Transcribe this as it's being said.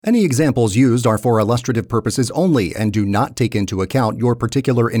Any examples used are for illustrative purposes only and do not take into account your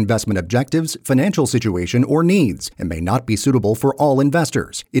particular investment objectives, financial situation, or needs, and may not be suitable for all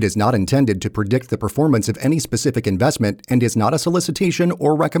investors. It is not intended to predict the performance of any specific investment and is not a solicitation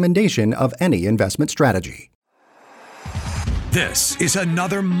or recommendation of any investment strategy. This is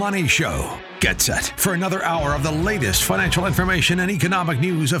another Money Show. Get set for another hour of the latest financial information and economic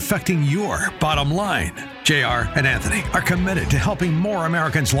news affecting your bottom line. JR and Anthony are committed to helping more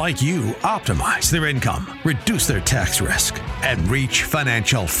Americans like you optimize their income, reduce their tax risk, and reach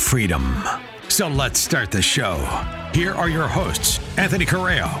financial freedom. So let's start the show. Here are your hosts, Anthony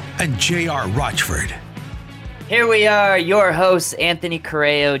Correo and JR Rochford. Here we are, your hosts, Anthony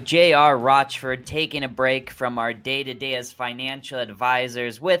Correo, J.R. Rochford, taking a break from our day-to-day as financial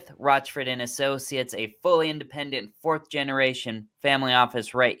advisors with Rochford & Associates, a fully independent fourth-generation family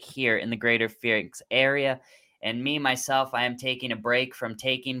office right here in the greater Phoenix area. And me, myself, I am taking a break from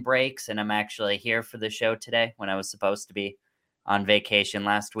taking breaks, and I'm actually here for the show today when I was supposed to be on vacation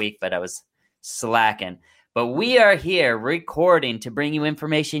last week, but I was slacking. But we are here recording to bring you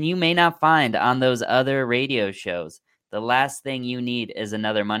information you may not find on those other radio shows. The last thing you need is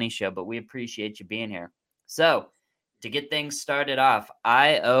another money show, but we appreciate you being here. So, to get things started off,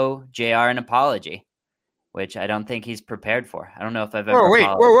 I owe JR an apology, which I don't think he's prepared for. I don't know if I've ever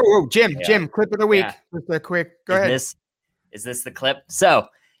Whoa. Jim, clip of the week. Yeah. Just a quick, go ahead. Is this the clip? So,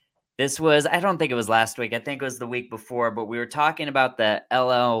 this was, I don't think it was last week. I think it was the week before, but we were talking about the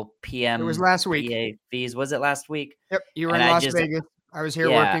LLPM. It was last week. Fees. Was it last week? Yep. You were in Las Vegas. I was here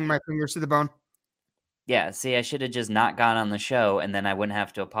working my fingers to the bone. Yeah. See, I should have just not gone on the show and then I wouldn't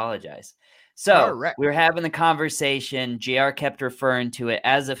have to apologize. So we were having the conversation. JR kept referring to it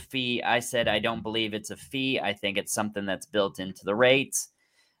as a fee. I said, I don't believe it's a fee. I think it's something that's built into the rates.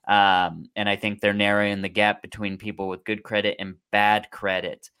 And I think they're narrowing the gap between people with good credit and bad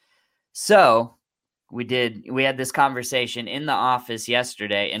credit. So we had this conversation in the office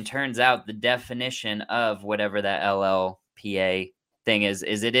yesterday, and turns out the definition of whatever that LLPA thing is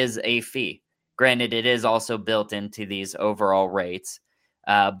it is a fee. Granted, it is also built into these overall rates,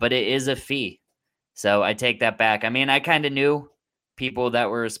 but it is a fee. So I take that back. I mean, I kind of knew people that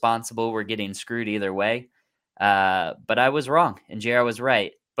were responsible were getting screwed either way, but I was wrong, and JR was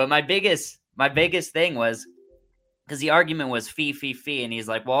right. But my biggest thing was, because the argument was fee, and he's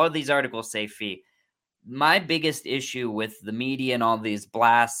like, well, all these articles say fee. My biggest issue with the media and all these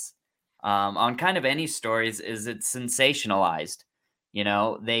blasts on kind of any stories is it's sensationalized. You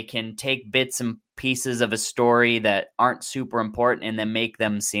know, they can take bits and pieces of a story that aren't super important and then make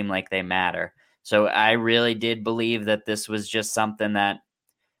them seem like they matter. So I really did believe that this was just something that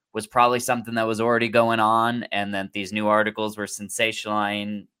was probably something that was already going on, and that these new articles were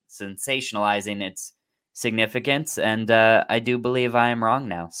sensationalizing its significance, and I do believe I am wrong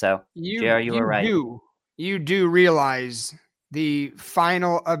now. So, JR, you were right. You do realize the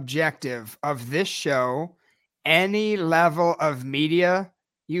final objective of this show, any level of media,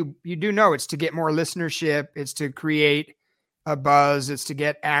 you do know it's to get more listenership, it's to create a buzz, it's to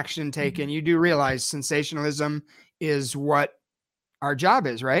get action taken. You do realize sensationalism is what our job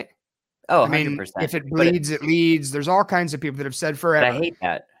is, right? Oh, 100%. I mean, if it bleeds, it leads. There's all kinds of people that have said forever. I hate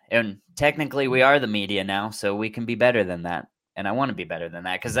that. And technically we are the media now, so we can be better than that. And I want to be better than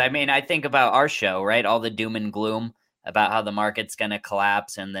that. Because, I mean, I think about our show, right? All the doom and gloom about how the market's going to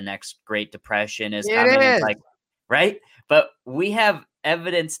collapse and the next Great Depression is coming. It's like, right? But we have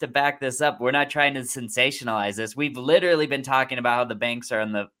evidence to back this up. We're not trying to sensationalize this. We've literally been talking about how the banks are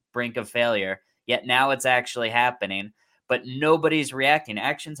on the brink of failure, yet now it's actually happening. But nobody's reacting.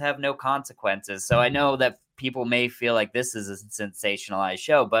 Actions have no consequences. So I know that people may feel like this is a sensationalized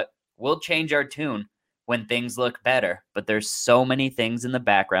show, but we'll change our tune when things look better. But there's so many things in the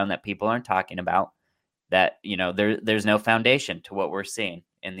background that people aren't talking about that, you know, there's no foundation to what we're seeing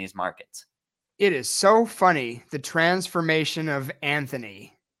in these markets. It is so funny, the transformation of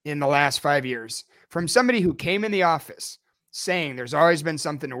Anthony in the last 5 years, from somebody who came in the office saying there's always been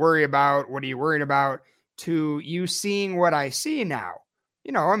something to worry about. What are you worried about? To you seeing what I see now.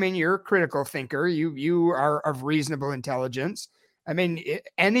 You know, I mean, you're a critical thinker. You are of reasonable intelligence. I mean,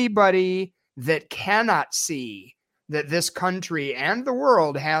 anybody that cannot see that this country and the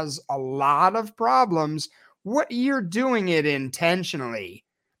world has a lot of problems, what you're doing it intentionally.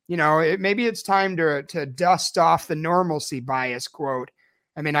 You know, maybe it's time to dust off the normalcy bias quote.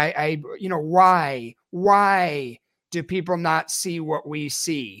 I mean, why do people not see what we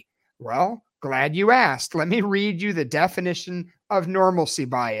see? Well, glad you asked. Let me read you the definition of normalcy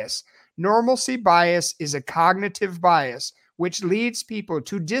bias. Normalcy bias is a cognitive bias which leads people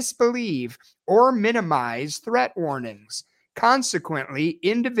to disbelieve or minimize threat warnings, Consequently,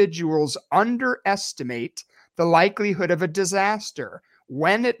 individuals underestimate the likelihood of a disaster,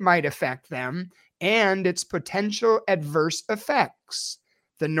 when it might affect them, and its potential adverse effects.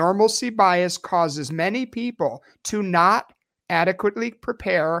 The normalcy bias causes many people to not adequately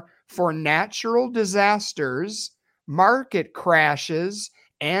prepare for natural disasters, market crashes,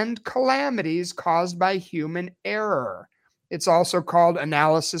 and calamities caused by human error. It's also called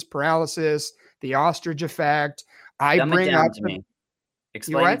analysis paralysis, the ostrich effect. Dumb it down to me.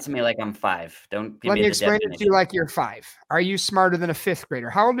 Explain it what? to me like I'm 5. Don't give Let me me the explain it to you definition. like you're 5. Are you smarter than a 5th grader?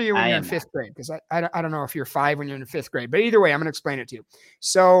 How old are you when I you're in am 5th not. grade? Because I don't know if you're 5 when you're in 5th grade, but either way, I'm going to explain it to you.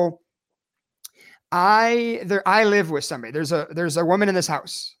 So I live with somebody. There's a woman in this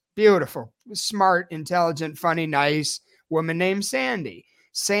house. Beautiful, smart, intelligent, funny, nice woman named Sandy.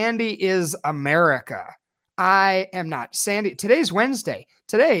 Sandy is America. I am not. Sandy, today's Wednesday.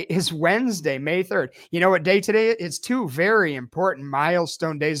 Today is Wednesday, May 3rd. You know what day today is? It's 2 very important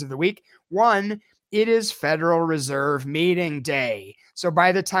milestone days of the week. One, it is Federal Reserve meeting day. So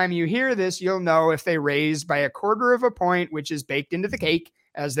by the time you hear this, you'll know if they raised by 1/4 of a point, which is baked into the cake,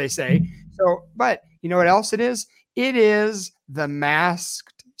 as they say. So, but you know what else it is? It is the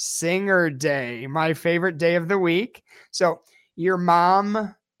Masked Singer Day, my favorite day of the week. So your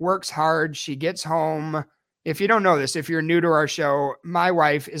mom works hard. She gets home. If you don't know this, if you're new to our show, my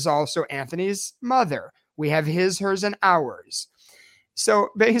wife is also Anthony's mother. We have his, hers, and ours. So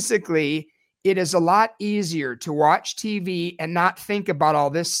basically, it is a lot easier to watch TV and not think about all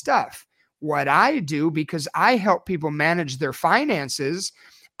this stuff. What I do, because I help people manage their finances,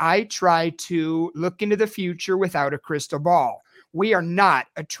 I try to look into the future without a crystal ball. We are not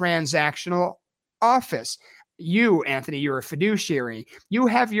a transactional office. You, Anthony, you're a fiduciary. You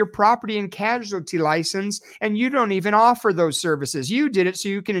have your property and casualty license, and you don't even offer those services. You did it so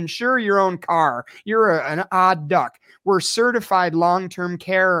you can insure your own car. You're an odd duck. We're certified long-term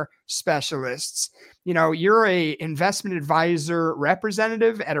care specialists. You know, you're a investment advisor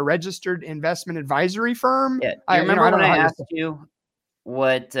representative at a registered investment advisory firm. Yeah. Do you remember I don't when know I how asked you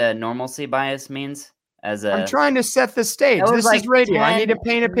what normalcy bias means? I'm trying to set the stage. That was This like is radio. I 10 need to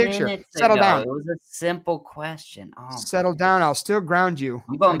paint a picture. minutes Settle ago. down. It was a simple question. Oh, Settle down. I'll still ground you.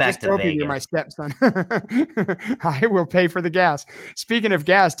 I'm going I back just to told you you're my Vegas. stepson. I will pay for the gas. Speaking of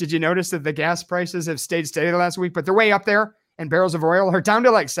gas, did you notice that the gas prices have stayed steady the last week, but they're way up there, and barrels of oil are down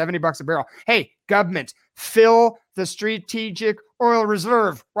to like $70 a barrel? Hey, government, fill the strategic oil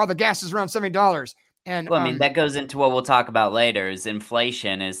reserve while the gas is around $70. And well, I mean, that goes into what we'll talk about later is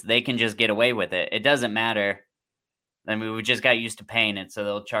inflation, is they can just get away with it. It doesn't matter. I mean, we just got used to paying it, so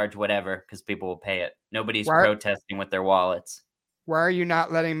they'll charge whatever because people will pay it. Nobody's protesting with their wallets. Why are you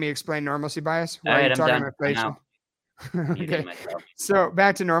not letting me explain normalcy bias? Why All right, are you talking about inflation? Okay. So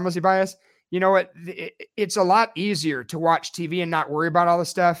back to normalcy bias. You know what? It's a lot easier to watch TV and not worry about all the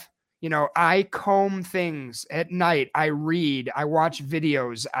stuff. You know, I comb things at night. I read, I watch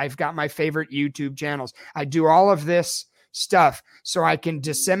videos. I've got my favorite YouTube channels. I do all of this stuff so I can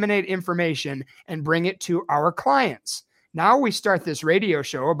disseminate information and bring it to our clients. Now we start this radio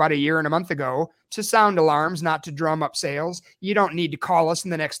show about a year and a month ago to sound alarms, not to drum up sales. You don't need to call us in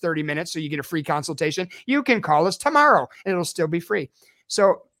the next 30 minutes so you get a free consultation. You can call us tomorrow and it'll still be free.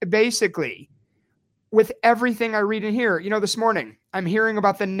 So basically, with everything I read and hear, you know, this morning I'm hearing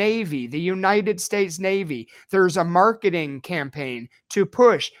about the Navy, the United States Navy. There's a marketing campaign to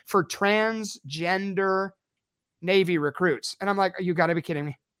push for transgender Navy recruits. And I'm like, you got to be kidding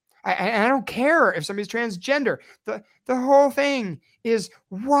me. I don't care if somebody's transgender. The whole thing is,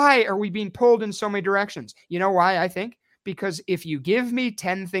 why are we being pulled in so many directions? You know why, I think? Because if you give me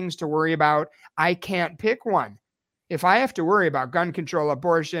 10 things to worry about, I can't pick one. If I have to worry about gun control,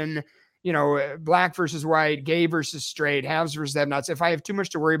 abortion, you know, black versus white, gay versus straight, haves versus have-nots, if I have too much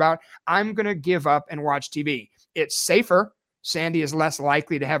to worry about, I'm going to give up and watch TV. It's safer. Sandy is less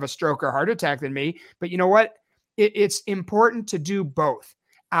likely to have a stroke or heart attack than me. But you know what? It's important to do both.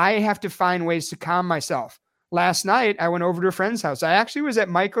 I have to find ways to calm myself. Last night, I went over to a friend's house. I actually was at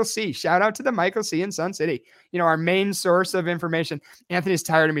Michael C. Shout out to the Michael C. in Sun City. You know, our main source of information. Anthony's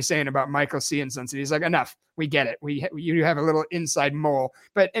tired of me saying about Michael C. in Sun City. He's like, enough. We get it. You have a little inside mole.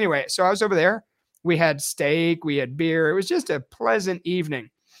 But anyway, so I was over there. We had steak. We had beer. It was just a pleasant evening.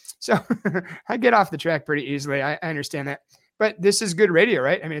 So I get off the track pretty easily. I understand that. But this is good radio,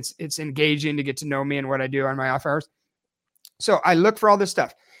 right? I mean, it's engaging to get to know me and what I do on my off hours. So I look for all this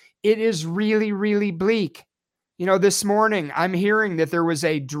stuff. It is really, really bleak. You know, this morning I'm hearing that there was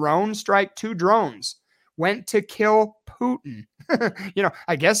a drone strike. 2 drones went to kill Putin. You know,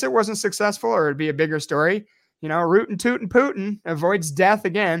 I guess it wasn't successful, or it'd be a bigger story. You know, rootin' tootin' Putin avoids death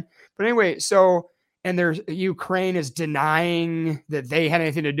again. But anyway, so and Ukraine is denying that they had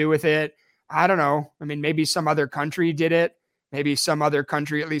anything to do with it. I don't know. I mean, maybe some other country did it. Maybe some other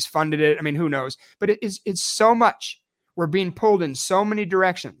country at least funded it. I mean, who knows? But it's so much. We're being pulled in so many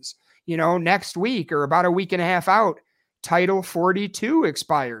directions. Next week or about a week and a half out, Title 42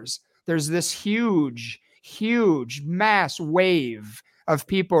 expires. There's this huge mass wave of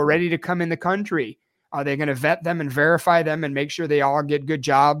people ready to come in the country. Are they going to vet them and verify them and make sure they all get good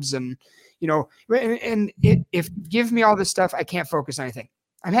jobs? And, if give me all this stuff, I can't focus on anything.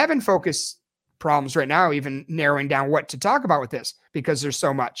 I'm having focus problems right now, even narrowing down what to talk about with this, because there's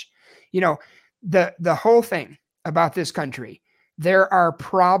so much. The whole thing about this country, there are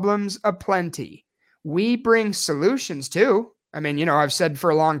problems aplenty. We bring solutions too. I mean, I've said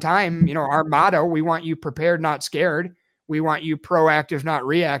for a long time, our motto, we want you prepared, not scared. We want you proactive, not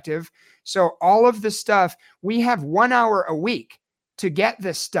reactive. So all of this stuff, we have 1 hour a week to get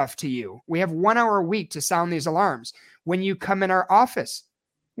this stuff to you. We have 1 hour a week to sound these alarms. When you come in our office,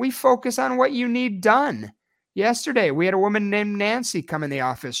 we focus on what you need done. Yesterday, we had a woman named Nancy come in the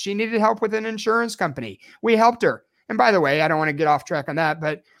office. She needed help with an insurance company. We helped her. And by the way, I don't want to get off track on that,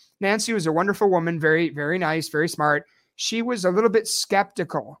 but Nancy was a wonderful woman, very, very nice, very smart. She was a little bit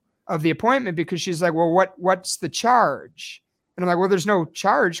skeptical of the appointment because she's like, well, what's the charge? And I'm like, well, there's no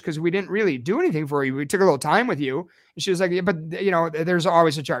charge because we didn't really do anything for you. We took a little time with you. And she was like, yeah, but there's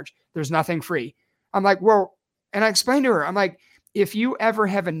always a charge. There's nothing free. I'm like, well, and I explained to her, I'm like, if you ever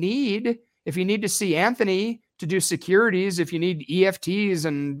have a need, if you need to see Anthony to do securities, if you need EFTs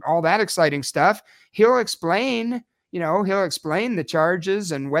and all that exciting stuff, he'll explain the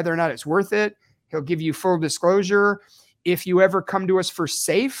charges and whether or not it's worth it. He'll give you full disclosure. If you ever come to us for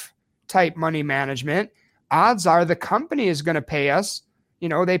safe type money management, odds are the company is going to pay us.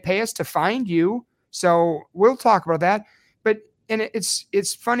 They pay us to find you. So we'll talk about that. And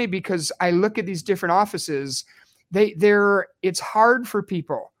it's funny because I look at these different offices. It's hard for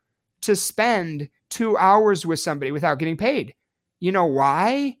people to spend 2 hours with somebody without getting paid. You know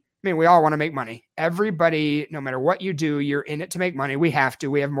why? I mean, we all want to make money. Everybody, no matter what you do, you're in it to make money. We have to.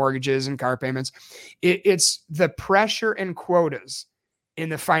 We have mortgages and car payments. It's the pressure and quotas in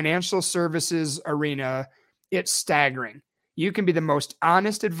the financial services arena. It's staggering. You can be the most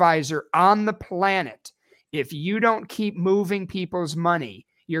honest advisor on the planet. If you don't keep moving people's money,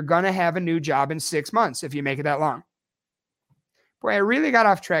 you're going to have a new job in 6 months if you make it that long. Boy, I really got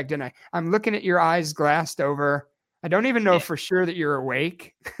off track, didn't I? I'm looking at your eyes glassed over. I don't even know for sure that you're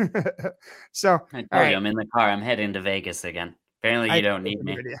awake. So I told you, I'm in the car. I'm heading to Vegas again. Apparently you don't need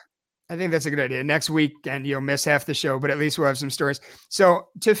me. I think that's a good idea. Next weekend, you'll miss half the show, but at least we'll have some stories. So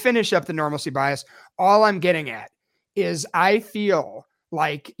to finish up the normalcy bias, all I'm getting at is I feel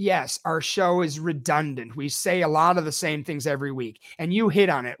like, yes, our show is redundant. We say a lot of the same things every week, and you hit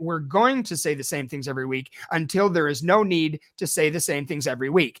on it. We're going to say the same things every week until there is no need to say the same things every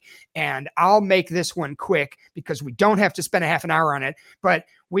week. And I'll make this one quick because we don't have to spend a half an hour on it, but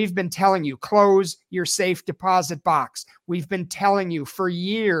we've been telling you, close your safe deposit box. We've been telling you for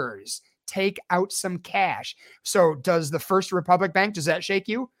years, take out some cash. So does the First Republic Bank, does that shake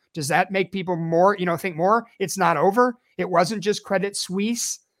you? Does that make people more, think more? It's not over. It wasn't just Credit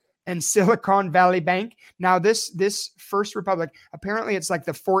Suisse and Silicon Valley Bank. Now this First Republic, apparently it's like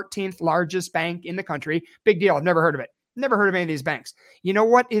the 14th largest bank in the country. Big deal. I've never heard of it. Never heard of any of these banks. You know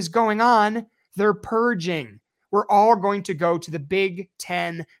what is going on? They're purging. We're all going to go to the big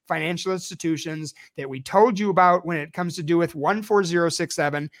 10 financial institutions that we told you about when it comes to do with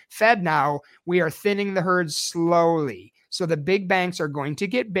 14067 Fed now. We are thinning the herd slowly. So the big banks are going to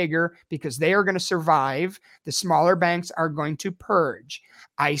get bigger because they are going to survive. The smaller banks are going to purge.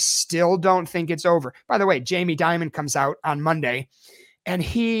 I still don't think it's over. By the way, Jamie Dimon comes out on Monday and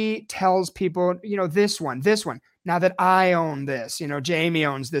he tells people, this one, now that I own this, Jamie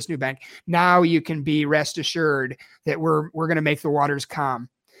owns this new bank. Now you can be rest assured that we're going to make the waters calm.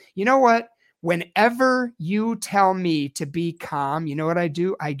 You know what? Whenever you tell me to be calm, you know what I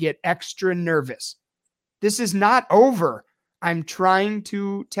do? I get extra nervous. This is not over. I'm trying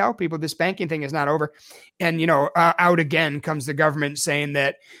to tell people this banking thing is not over. And, out again comes the government saying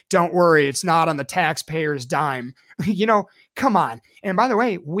that, don't worry, it's not on the taxpayer's dime. Come on. And by the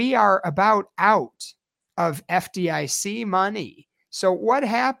way, we are about out of FDIC money. So what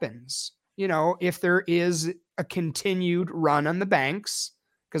happens, if there is a continued run on the banks?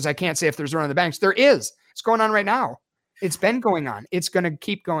 Because I can't say if there's a run on the banks. There is. It's going on right now. It's been going on. It's going to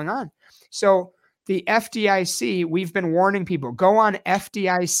keep going on. So the FDIC, we've been warning people, go on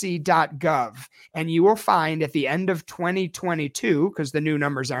FDIC.gov and you will find at the end of 2022, because the new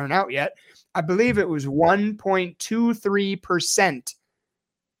numbers aren't out yet, I believe it was 1.23%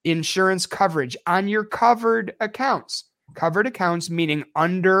 insurance coverage on your covered accounts. Covered accounts meaning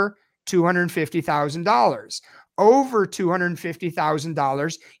under $250,000. Over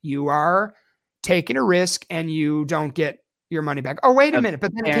 $250,000, you are taking a risk and you don't get your money back. Oh, wait a minute.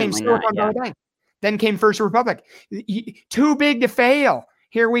 But then came Silicon Valley Bank. Then came First Republic. Too big to fail.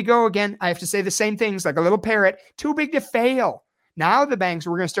 Here we go again. I have to say the same things like a little parrot. Too big to fail. Now the banks,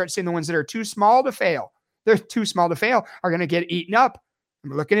 we're going to start seeing the ones that are too small to fail. They're too small to fail are going to get eaten up.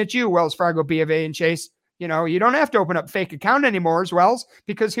 I'm looking at you, Wells Fargo, B of A, and Chase. You know, you don't have to open up fake account anymore as Wells,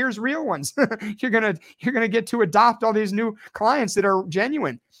 because here's real ones. You're gonna get to adopt all these new clients that are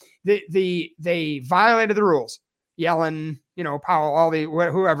genuine. They violated the rules. Yellen, Powell, all the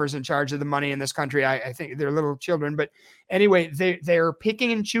whoever's in charge of the money in this country. I think they're little children, but anyway, they're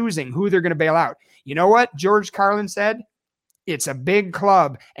picking and choosing who they're going to bail out. You know what George Carlin said? It's a big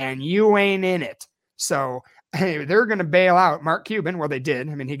club, and you ain't in it. So they're going to bail out Mark Cuban. Well, they did.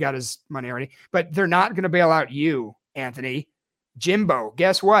 I mean, he got his money already, but they're not going to bail out you, Anthony. Jimbo,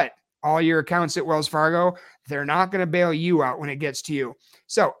 guess what? All your accounts at Wells Fargo, they're not going to bail you out when it gets to you.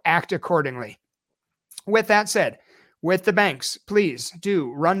 So act accordingly. With that said, with the banks, please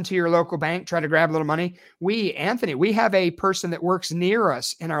do run to your local bank, try to grab a little money. Anthony, we have a person that works near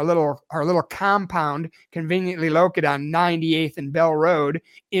us in our little compound, conveniently located on 98th and Bell Road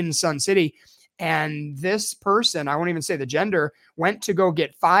in Sun City. And this person, I won't even say the gender, went to go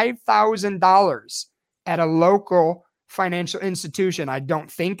get $5,000 at a local financial institution. I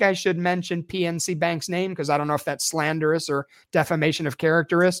don't think I should mention PNC Bank's name because I don't know if that's slanderous or defamation of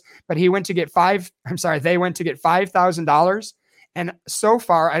character, but they went to get $5,000. And so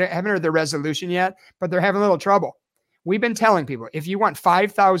far, I haven't heard the resolution yet, but they're having a little trouble. We've been telling people, if you want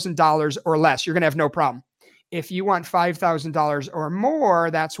 $5,000 or less, you're going to have no problem. If you want $5,000 or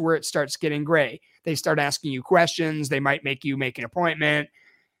more, that's where it starts getting gray. They start asking you questions. They might make you make an appointment.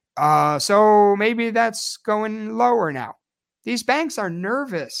 So maybe that's going lower now. These banks are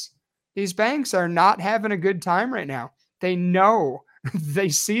nervous. These banks are not having a good time right now. They know, they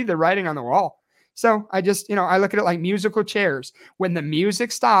see the writing on the wall. So I just, I look at it like musical chairs. When the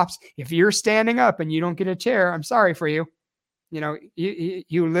music stops, if you're standing up and you don't get a chair, I'm sorry for you.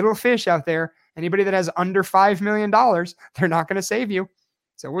 You little fish out there, anybody that has under $5 million, they're not going to save you.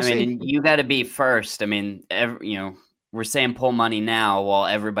 So we'll see. You got to be first. I mean, we're saying pull money now while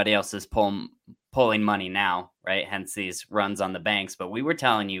everybody else is pulling money now, right? Hence these runs on the banks. But we were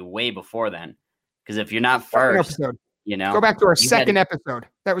telling you way before then, because if you're not first, go back to our second episode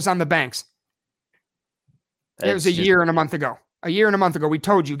that was on the banks. It was a year and a month ago. We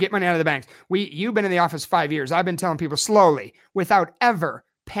told you, get money out of the banks. You've been in the office 5 years. I've been telling people slowly, without ever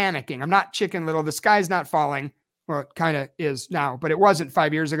panicking. I'm not Chicken Little. The sky's not falling. Well, it kind of is now, but it wasn't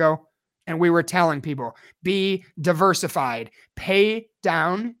 5 years ago. And we were telling people, be diversified, pay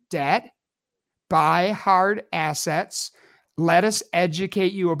down debt, buy hard assets. Let us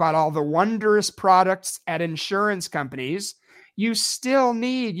educate you about all the wondrous products at insurance companies. You still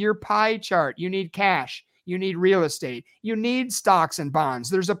need your pie chart. You need cash. You need real estate. You need stocks and bonds.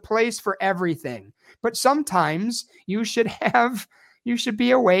 There's a place for everything. But sometimes you should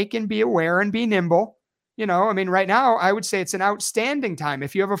be awake and be aware and be nimble. Right now, I would say it's an outstanding time.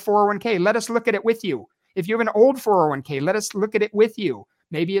 If you have a 401k, let us look at it with you. If you have an old 401k, let us look at it with you.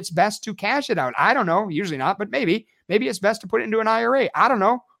 Maybe it's best to cash it out. I don't know. Usually not, but maybe it's best to put it into an IRA. I don't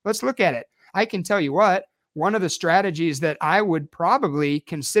know. Let's look at it. I can tell you what, one of the strategies that I would probably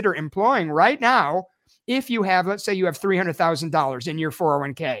consider employing right now, if you have, let's say you have $300,000 in your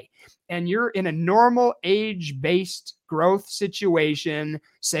 401k and you're in a normal age-based growth situation,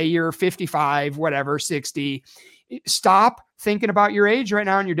 say you're 55, whatever, 60, stop thinking about your age right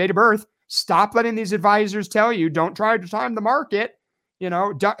now and your date of birth. Stop letting these advisors tell you, don't try to time the market.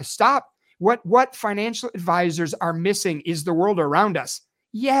 Stop. What financial advisors are missing is the world around us.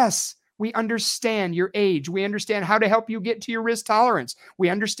 Yes, we understand your age. We understand how to help you get to your risk tolerance. We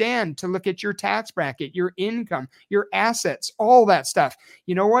understand to look at your tax bracket, your income, your assets, all that stuff.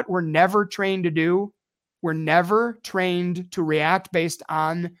 You know what we're never trained to do? We're never trained to react based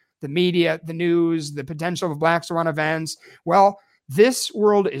on the media, the news, the potential of black swan events. Well, this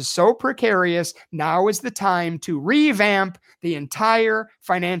world is so precarious. Now is the time to revamp the entire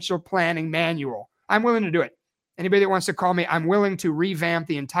financial planning manual. I'm willing to do it. Anybody that wants to call me, I'm willing to revamp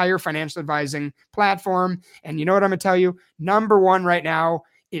the entire financial advising platform. And you know what I'm going to tell you? Number one right now,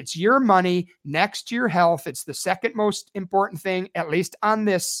 it's your money next to your health. It's the second most important thing, at least on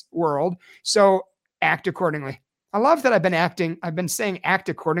this world. So act accordingly. I love that I've been saying act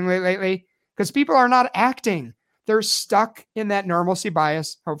accordingly lately because people are not acting. They're stuck in that normalcy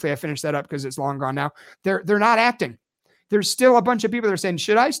bias. Hopefully I finished that up because it's long gone now. They're not acting. There's still a bunch of people that are saying,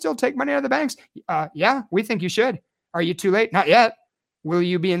 should I still take money out of the banks? Yeah, we think you should. Are you too late? Not yet. Will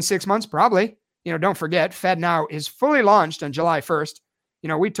you be in 6 months? Probably. Don't forget, FedNow is fully launched on July 1st.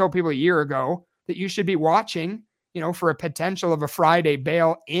 We told people a year ago that you should be watching, for a potential of a Friday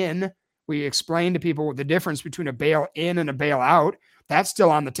bail-in. We explained to people the difference between a bail-in and a bail-out. That's still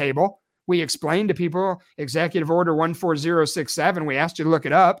on the table. We explained to people Executive Order 14067. We asked you to look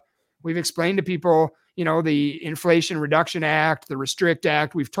it up. We've explained to people, the Inflation Reduction Act, the Restrict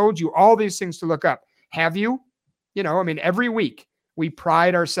Act. We've told you all these things to look up. Have you? Every week we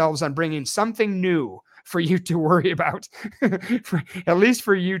pride ourselves on bringing something new for you to worry about, at least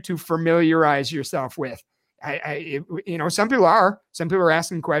for you to familiarize yourself with. Some people are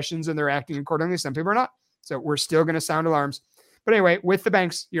asking questions and they're acting accordingly. Some people are not. So we're still going to sound alarms. But anyway, with the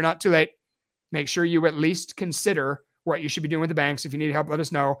banks, you're not too late. Make sure you at least consider what you should be doing with the banks. If you need help, let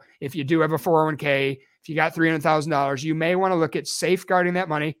us know. If you do have a 401k, if you got $300,000, you may want to look at safeguarding that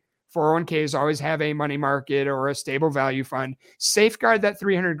money. 401ks always have a money market or a stable value fund. Safeguard that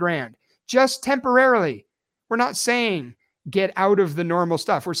 300 grand just temporarily. We're not saying get out of the normal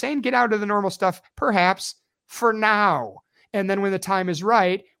stuff. We're saying get out of the normal stuff, perhaps for now. And then when the time is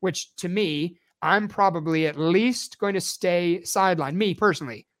right, which to me, I'm probably at least going to stay sidelined. Me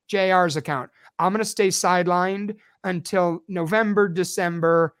personally, JR's account. I'm going to stay sidelined until November,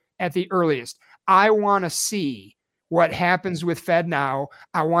 December at the earliest. I want to see what happens with FedNow.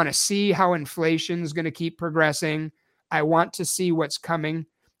 I want to see how inflation is going to keep progressing. I want to see what's coming.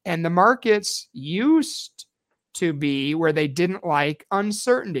 And the markets used to be where they didn't like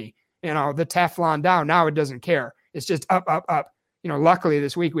uncertainty. The Teflon down. Now it doesn't care. It's just up, up, up. Luckily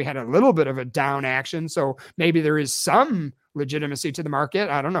this week we had a little bit of a down action. So maybe there is some legitimacy to the market.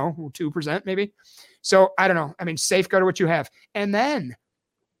 I don't know, 2% maybe. So I don't know. Safeguard what you have. And then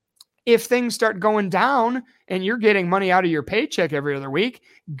if things start going down and you're getting money out of your paycheck every other week,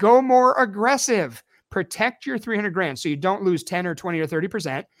 go more aggressive. Protect your 300 grand so you don't lose 10 or 20 or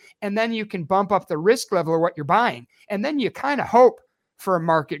 30%. And then you can bump up the risk level of what you're buying. And then you kind of hope for a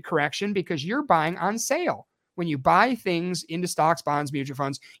market correction because you're buying on sale. When you buy things into stocks, bonds, mutual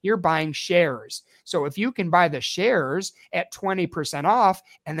funds, you're buying shares. So if you can buy the shares at 20% off,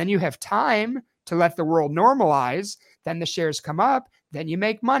 and then you have time to let the world normalize, then the shares come up, then you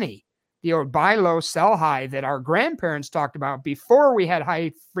make money. The old buy low, sell high that our grandparents talked about before we had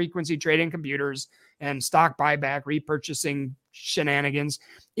high frequency trading computers and stock buyback, repurchasing shenanigans.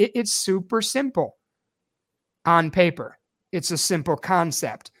 It's super simple on paper. It's a simple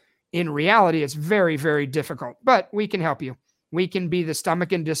concept. In reality, it's very, very difficult, but we can help you. We can be the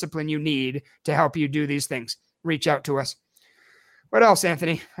stomach and discipline you need to help you do these things. Reach out to us. What else,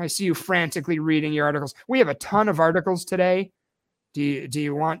 Anthony? I see you frantically reading your articles. We have a ton of articles today. Do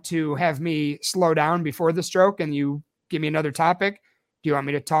you want to have me slow down before the stroke and you give me another topic? Do you want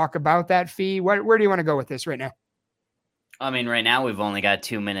me to talk about that fee? Where do you want to go with this right now? Right now we've only got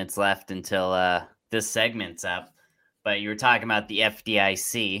 2 minutes left until this segment's up. But you were talking about the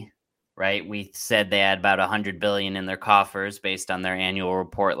FDIC, right? We said they had about $100 billion in their coffers based on their annual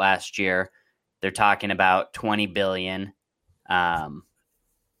report last year. They're talking about $20 billion.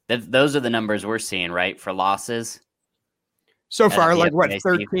 Those are the numbers we're seeing, right, for losses. So far, like what,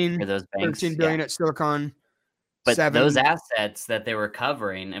 13 billion at Silicon. But 7. Those assets that they were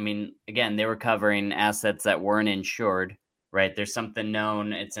covering, again, they were covering assets that weren't insured, right? There's something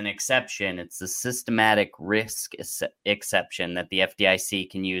known, it's an exception. It's the systematic risk exception that the FDIC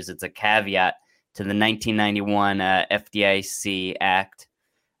can use. It's a caveat to the 1991 FDIC Act.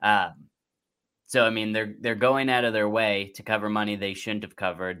 So, they're going out of their way to cover money they shouldn't have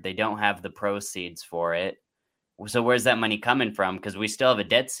covered. They don't have the proceeds for it. So where's that money coming from? Because we still have a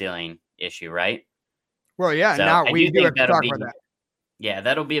debt ceiling issue, right? Well, yeah, so now we do have to talk about that. Yeah,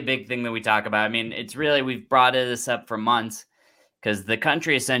 that'll be a big thing that we talk about. It's really, we've brought this up for months because the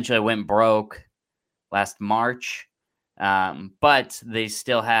country essentially went broke last March, but they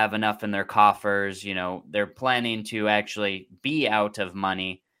still have enough in their coffers. They're planning to actually be out of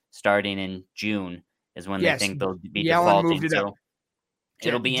money starting in June is when they think they'll be defaulting. So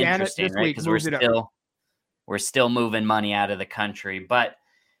it'll be interesting, right? Because we're still moving money out of the country. But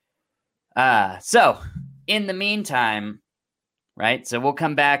so in the meantime, right? So we'll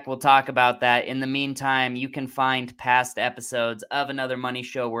come back. We'll talk about that. In the meantime, you can find past episodes of Another Money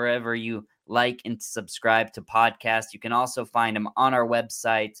Show wherever you like and subscribe to podcasts. You can also find them on our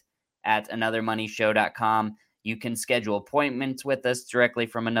website at anothermoneyshow.com. You can schedule appointments with us directly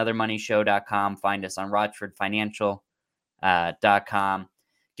from anothermoneyshow.com. Find us on rochfordfinancial.com.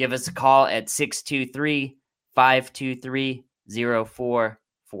 Give us a call at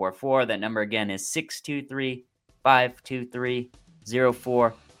 623-523-0444. That number again is 623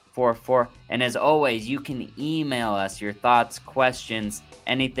 523-0444. And as always, you can email us your thoughts, questions,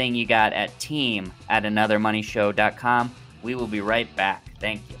 anything you got at team@anothermoneyshow.com. We will be right back.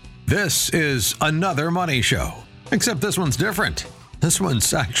 Thank you. This is Another Money Show, except this one's different. This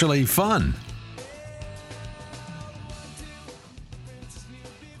one's actually fun.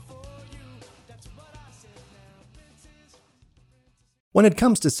 When it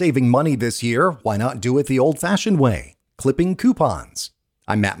comes to saving money this year, why not do it the old-fashioned way? Clipping coupons.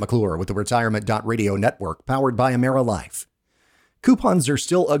 I'm Matt McClure with the Retirement.radio network powered by AmeriLife. Coupons are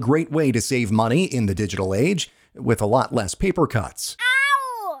still a great way to save money in the digital age with a lot less paper cuts.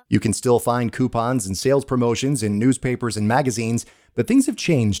 Ow! You can still find coupons and sales promotions in newspapers and magazines, but things have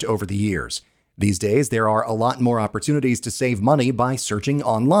changed over the years. These days, there are a lot more opportunities to save money by searching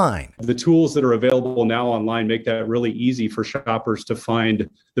online. The tools that are available now online make that really easy for shoppers to find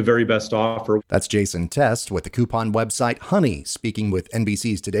the very best offer. That's Jason Test with the coupon website Honey, speaking with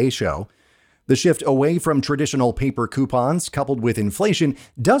NBC's Today Show. The shift away from traditional paper coupons, coupled with inflation,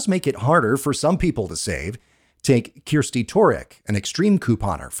 does make it harder for some people to save. Take Kirsty Torek, an extreme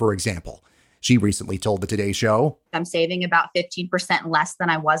couponer, for example. She recently told the Today Show, I'm saving about 15% less than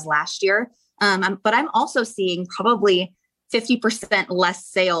I was last year. But I'm also seeing probably 50% less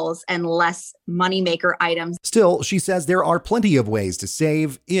sales and less moneymaker items. Still, she says there are plenty of ways to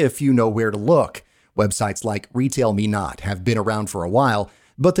save if you know where to look. Websites like Retail Me Not have been around for a while,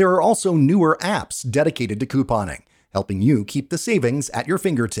 but there are also newer apps dedicated to couponing, helping you keep the savings at your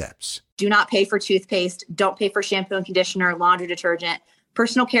fingertips. Do not pay for toothpaste. Don't pay for shampoo and conditioner, laundry detergent,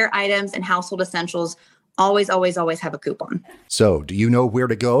 personal care items, and household essentials. Always, always, always have a coupon. So, do you know where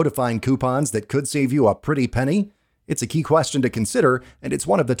to go to find coupons that could save you a pretty penny? It's a key question to consider, and it's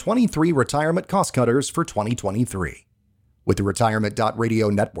one of the 23 retirement cost cutters for 2023. With the Retirement.radio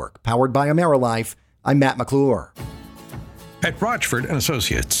network powered by AmeriLife, I'm Matt McClure. At Rochford &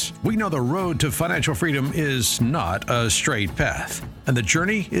 Associates, we know the road to financial freedom is not a straight path, and the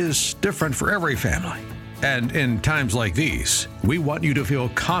journey is different for every family. And in times like these, we want you to feel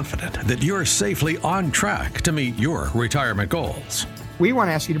confident that you're safely on track to meet your retirement goals. We want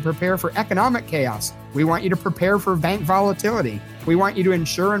to ask you to prepare for economic chaos. We want you to prepare for bank volatility. We want you to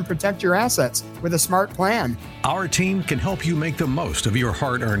insure and protect your assets with a smart plan. Our team can help you make the most of your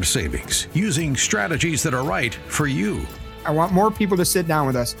hard-earned savings using strategies that are right for you. I want more people to sit down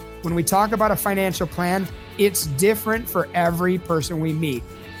with us. When we talk about a financial plan, it's different for every person we meet.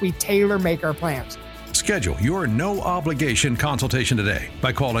 We tailor make our plans. Schedule your no-obligation consultation today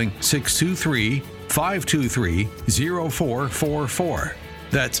by calling 623-523-0444.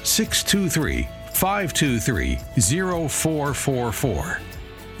 That's 623-523-0444.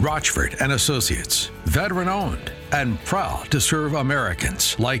 Rochford & Associates, veteran-owned and proud to serve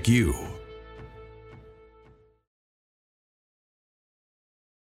Americans like you.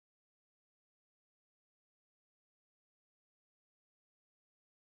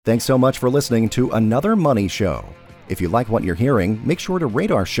 Thanks so much for listening to Another Money Show. If you like what you're hearing, make sure to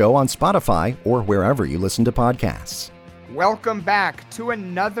rate our show on Spotify or wherever you listen to podcasts. Welcome back to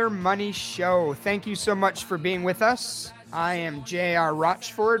Another Money Show. Thank you so much for being with us. I am J.R.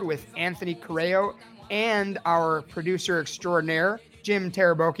 Rochford with Anthony Correo and our producer extraordinaire, Jim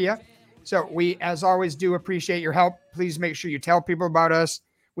Tarabokia. So we, as always, do appreciate your help. Please make sure you tell people about us.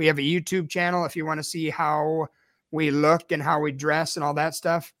 We have a YouTube channel if you want to see how we look and how we dress and all that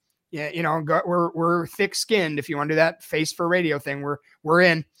stuff. Yeah, you know, we're thick-skinned. If you want to do that face for radio thing, we're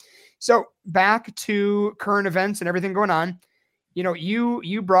in. So back to current events and everything going on. You know,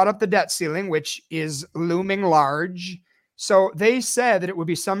 you brought up the debt ceiling, which is looming large. So they said that it would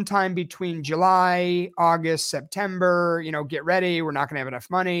be sometime between July, August, September. You know, get ready. We're not going to have enough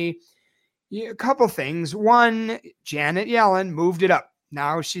money. A couple things. One, Janet Yellen moved it up.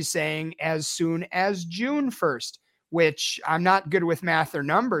 Now she's saying as soon as June 1st, which I'm not good with math or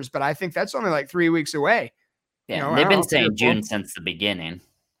numbers, but I think that's only like 3 weeks away. Yeah, you know, they've been saying June since the beginning.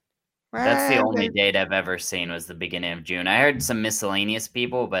 That's the only date I've ever seen was the beginning of June. I heard some miscellaneous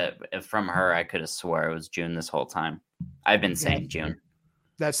people, but from her, I could have swore it was June this whole time. I've been saying June.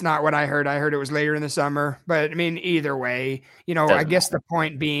 That's not what I heard. I heard it was later in the summer. But I mean, either way, you know, I guess the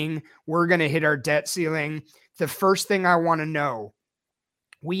point being, we're going to hit our debt ceiling. The first thing I want to know,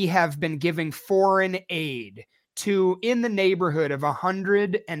 we have been giving foreign aid to in the neighborhood of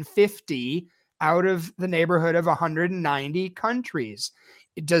 150 out of the neighborhood of 190 countries.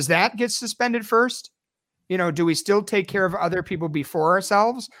 Does that get suspended first? You know, do we still take care of other people before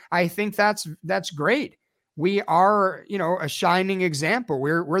ourselves? I think that's great. We are, you know, a shining example.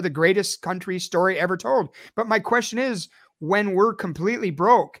 We're the greatest country story ever told. But my question is, when we're completely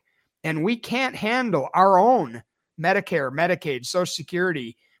broke and we can't handle our own Medicare, Medicaid, Social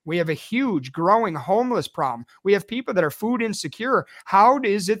Security. We have a huge growing homeless problem. We have people that are food insecure. How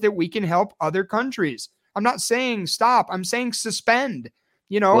is it that we can help other countries? I'm not saying stop. I'm saying suspend.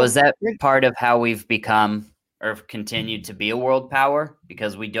 Well, is that part of how we've become or continued to be a world power?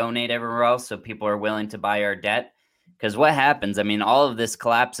 Because we donate everywhere else, so people are willing to buy our debt? Because what happens? I mean, all of this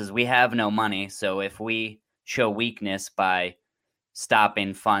collapses. We have no money. So if we show weakness by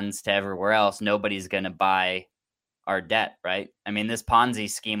stopping funds to everywhere else, nobody's going to buy our debt, right? I mean, this Ponzi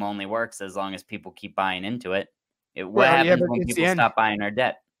scheme only works as long as people keep buying into it. What happens when people stop buying our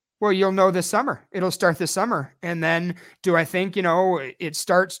debt? Well, you'll know this summer. It'll start this summer. And then do I think, it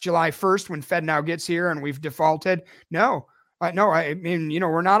starts July 1st when FedNow gets here and we've defaulted? No. I mean,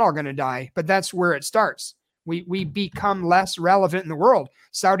 we're not all going to die, but that's where it starts. We become less relevant in the world.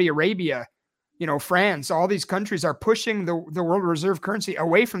 Saudi Arabia, France, all these countries are pushing the world reserve currency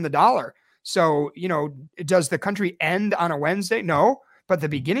away from the dollar. So, does the country end on a Wednesday? No, but the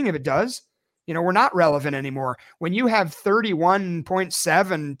beginning of it does. We're not relevant anymore. When you have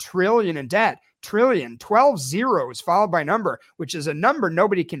 31.7 trillion in debt, 12 zeros followed by a number, which is a number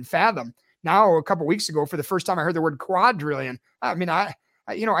nobody can fathom. Now, a couple of weeks ago, for the first time, I heard the word quadrillion. I mean, I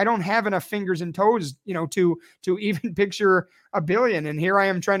don't have enough fingers and toes, to even picture a billion. And here I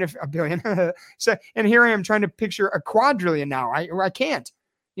am trying to a billion. And here I am trying to picture a quadrillion now. I can't.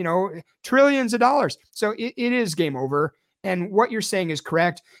 Trillions of dollars. So it is game over. And what you're saying is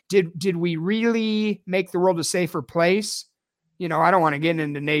correct. Did we really make the world a safer place? I don't want to get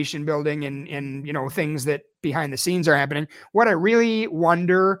into nation building and things that behind the scenes are happening. What I really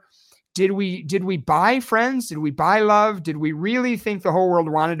wonder, did we buy friends? Did we buy love? Did we really think the whole world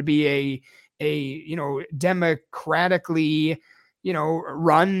wanted to be a democratically,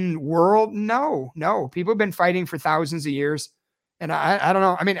 run world? No. People have been fighting for thousands of years. And I don't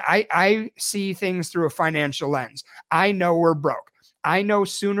know. I mean, I see things through a financial lens. I know we're broke. I know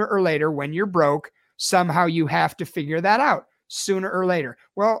sooner or later when you're broke, somehow you have to figure that out sooner or later.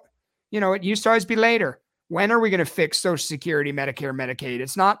 Well, it used to always be later. When are we going to fix Social Security, Medicare, Medicaid?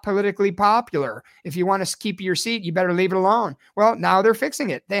 It's not politically popular. If you want to keep your seat, you better leave it alone. Well, now they're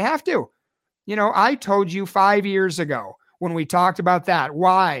fixing it. They have to. I told you 5 years ago when we talked about that,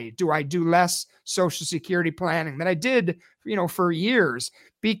 why do I do less Social Security planning than I did, for years?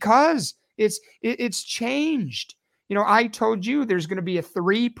 Because it's changed. I told you there's going to be a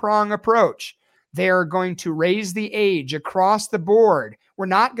 3-prong approach. They are going to raise the age across the board. We're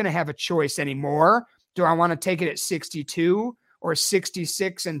not going to have a choice anymore. Do I want to take it at 62 or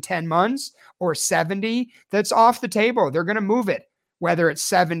 66 in 10 months or 70? That's off the table. They're going to move it, whether it's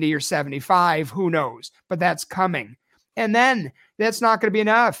 70 or 75, who knows, but that's coming. And then that's not going to be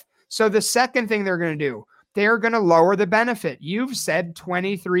enough. So the second thing they're going to do, they're going to lower the benefit. You've said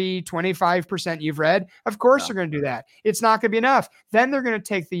 23, 25% you've read. Of course they're going to do that. It's not going to be enough. Then they're going to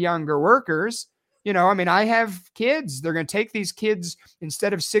take the younger workers. I have kids. They're going to take these kids,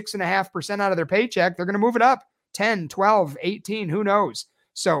 instead of 6.5% out of their paycheck, they're going to move it up 10, 12, 18, who knows?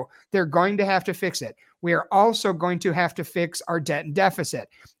 So they're going to have to fix it. We are also going to have to fix our debt and deficit,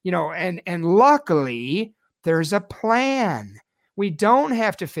 and luckily there's a plan. We don't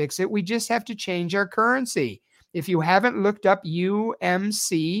have to fix it. We just have to change our currency. If you haven't looked up UMU,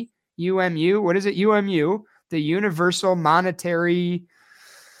 what is it? UMU, the Universal Monetary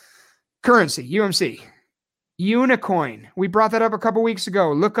Currency, UMC. Unicoin. We brought that up a couple weeks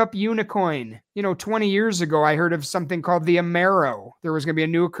ago. Look up Unicoin. 20 years ago, I heard of something called the Amero. There was going to be a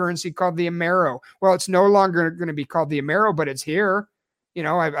new currency called the Amero. Well, it's no longer going to be called the Amero, but it's here.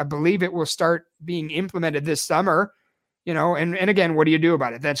 I believe it will start being implemented this summer. And again, what do you do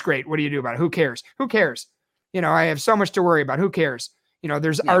about it? That's great. What do you do about it? Who cares? I have so much to worry about. Who cares?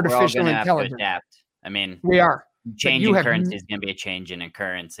 There's artificial intelligence. Adapt. I mean, we are. Changing currency is going to be a change in a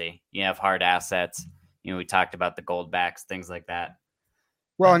currency. You have hard assets. We talked about the gold backs, things like that.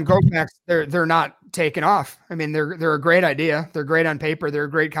 Well, and gold backs, they're not taking off. I mean, they're a great idea. They're great on paper. They're a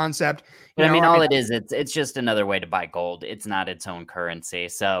great concept. It is, it's just another way to buy gold. It's not its own currency.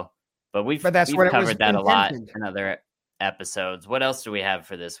 So, but we've covered that a lot in other episodes. What else do we have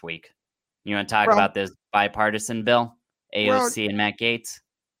for this week? You want to talk about this bipartisan bill, AOC and Matt Gaetz?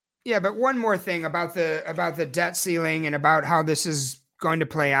 Yeah, but one more thing about the debt ceiling and about how this is going to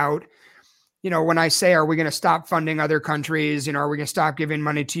play out. When I say, are we going to stop funding other countries? Are we going to stop giving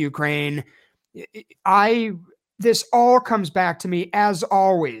money to Ukraine? This all comes back to me, as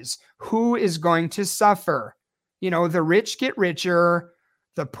always. Who is going to suffer? The rich get richer,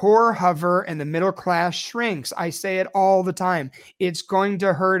 the poor hover, and the middle class shrinks. I say it all the time. It's going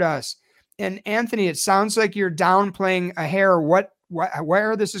to hurt us. And Anthony, it sounds like you're downplaying a hair. What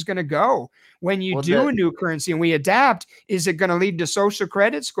where this is going to go. When you do a new currency and we adapt, is it going to lead to social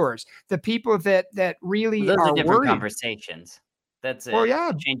credit scores? The people that really those are different worried. Conversations. That's it.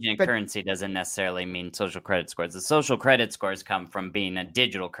 Yeah, changing a currency doesn't necessarily mean social credit scores. The social credit scores come from being a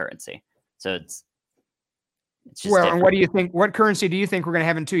digital currency. So it's just different. And what do you think? What currency do you think we're going to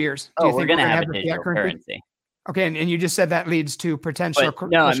have in 2 years? Do you we're think going to have a digital currency? Okay, and you just said that leads to potential.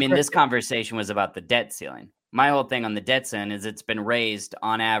 No, I mean, this conversation was about the debt ceiling. My whole thing on the debt ceiling is it's been raised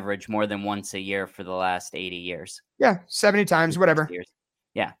on average more than once a year for the last 80 years. Yeah, 70 times, whatever. Years.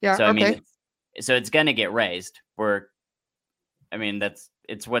 Yeah. So, I mean, so it's going to get raised.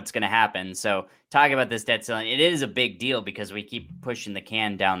 It's what's going to happen. So talking about this debt ceiling, it is a big deal because we keep pushing the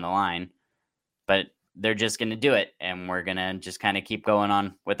can down the line, but they're just going to do it. And we're going to just kind of keep going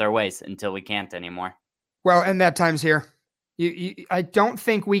on with our ways until we can't anymore. Well, and that time's here. I don't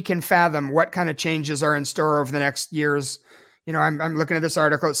think we can fathom what kind of changes are in store over the next years. I'm looking at this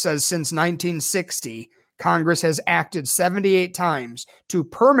article. It says since 1960, Congress has acted 78 times to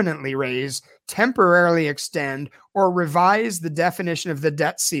permanently raise, temporarily extend, or revise the definition of the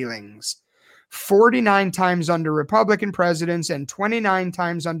debt ceilings. 49 times under Republican presidents and 29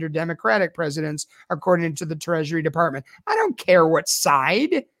 times under Democratic presidents, according to the Treasury Department. I don't care what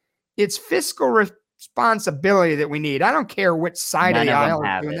side. It's fiscal responsibility that we need. I don't care which side of the aisle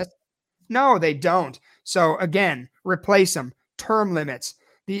is doing this. No, they don't. So again, replace them. Term limits.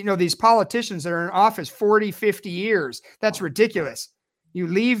 These politicians that are in office 40, 50 years, that's ridiculous. You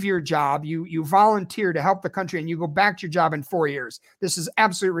leave your job, you volunteer to help the country, and you go back to your job in 4 years. This is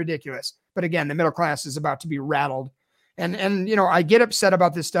absolutely ridiculous. But again, the middle class is about to be rattled. And I get upset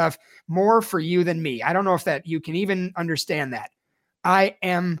about this stuff more for you than me. I don't know if that you can even understand that. I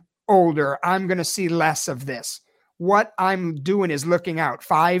am older. I'm going to see less of this. What I'm doing is looking out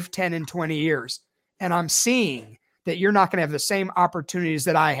 5, 10, and 20 years. And I'm seeing that you're not going to have the same opportunities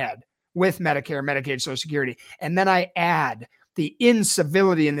that I had with Medicare, Medicaid, Social Security. And then I add the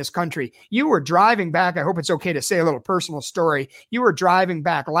incivility in this country. You were driving back. I hope it's okay to say a little personal story. You were driving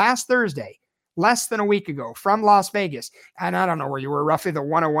back last Thursday, less than a week ago, from Las Vegas. And I don't know where you were, roughly the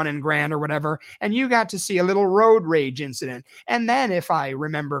 101 in Grand or whatever. And you got to see a little road rage incident. And then, if I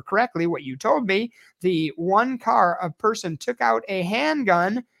remember correctly, what you told me, the one car, a person took out a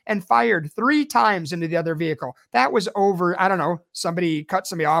handgun and fired 3 times into the other vehicle. That was over, I don't know, somebody cut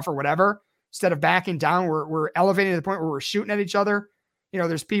somebody off or whatever. Instead of backing down, we're elevating to the point where we're shooting at each other.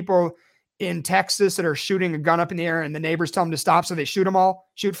 There's people in Texas that are shooting a gun up in the air and the neighbors tell them to stop. So they shoot them all,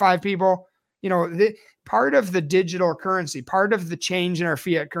 shoot 5 people. Part of the digital currency, part of the change in our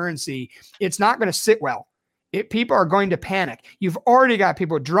fiat currency, it's not going to sit well. People are going to panic. You've already got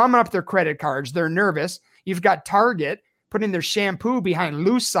people drumming up their credit cards. They're nervous. You've got Target putting their shampoo behind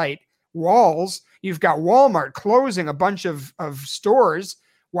Lucite walls. You've got Walmart closing a bunch of stores.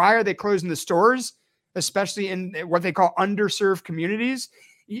 Why are they closing the stores? Especially in what they call underserved communities.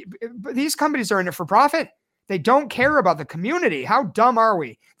 These companies are in it for profit. They don't care about the community. How dumb are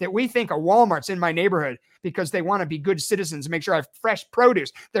we that we think a Walmart's in my neighborhood because they want to be good citizens and make sure I have fresh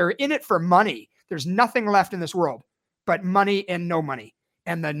produce? They're in it for money. There's nothing left in this world but money and no money.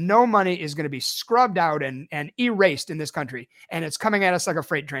 And the no money is going to be scrubbed out and erased in this country. And it's coming at us like a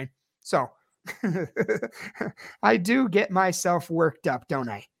freight train. So I do get myself worked up, don't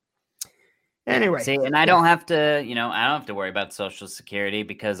I? Anyway. See, and I don't have to, I don't have to worry about Social Security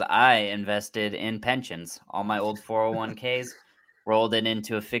because I invested in pensions. All my old 401ks, rolled it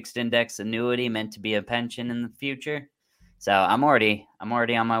into a fixed index annuity meant to be a pension in the future. So I'm already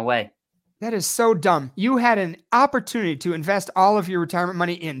on my way. That is so dumb. You had an opportunity to invest all of your retirement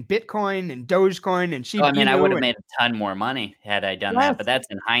money in Bitcoin and Dogecoin and Shiba Inu. I would have made a ton more money had I done that, but that's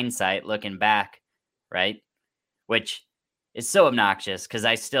in hindsight, looking back, right? Which is so obnoxious because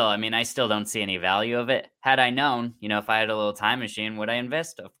I still don't see any value of it. Had I known, if I had a little time machine, would I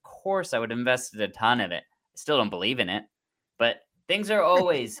invest? Of course, I would have invested a ton of it. I still don't believe in it, but things are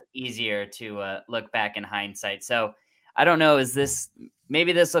always easier to look back in hindsight. So I don't know,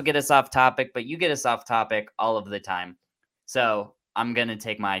 maybe this will get us off topic, but you get us off topic all of the time. So I'm going to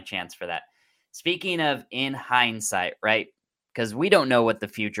take my chance for that. Speaking of in hindsight, right? Because we don't know what the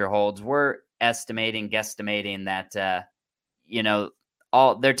future holds. We're guesstimating that,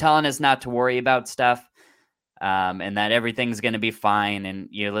 they're telling us not to worry about stuff and that everything's going to be fine. And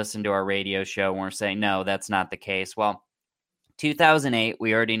you listen to our radio show and we're saying, no, that's not the case. Well, 2008,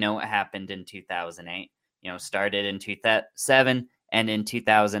 we already know what happened in 2008. Started in 2007 and in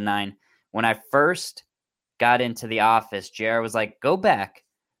 2009. When I first got into the office, JR was like, go back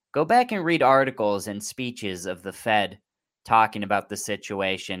and read articles and speeches of the Fed talking about the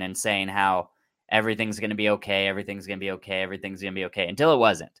situation and saying how everything's going to be okay, everything's going to be okay, everything's going to be okay, until it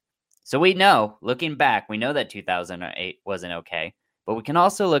wasn't. So we know, looking back, we know that 2008 wasn't okay, but we can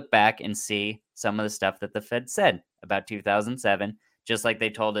also look back and see some of the stuff that the Fed said about 2007, just like they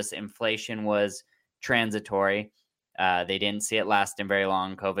told us inflation was transitory. They didn't see it lasting very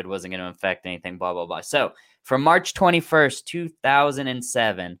long. COVID wasn't going to affect anything, blah, blah, blah. So from March 21st,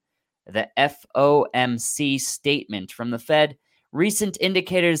 2007, the FOMC statement from the Fed, recent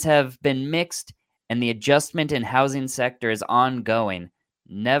indicators have been mixed and the adjustment in housing sector is ongoing.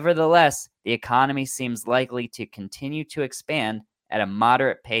 Nevertheless, the economy seems likely to continue to expand at a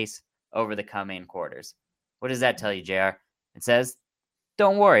moderate pace over the coming quarters. What does that tell you, JR? It says,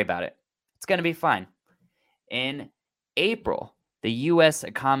 don't worry about it. It's going to be fine. In April, the U.S.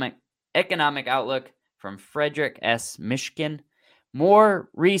 Economic Outlook from Frederick S. Mishkin. More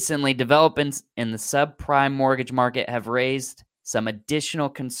recently, developments in the subprime mortgage market have raised some additional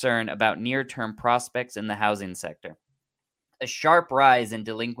concern about near-term prospects in the housing sector. A sharp rise in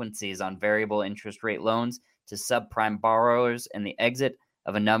delinquencies on variable interest rate loans to subprime borrowers and the exit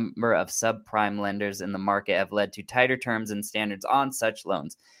of a number of subprime lenders in the market have led to tighter terms and standards on such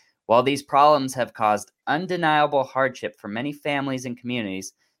loans. While these problems have caused undeniable hardship for many families and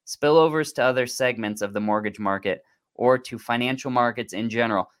communities, spillovers to other segments of the mortgage market or to financial markets in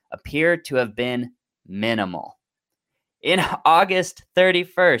general appear to have been minimal. In August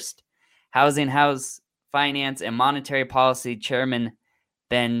 31st, House Finance and Monetary Policy Chairman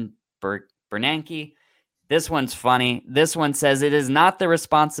Ben Bernanke, this one's funny. This one says it is not the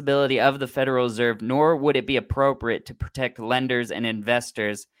responsibility of the Federal Reserve, nor would it be appropriate to protect lenders and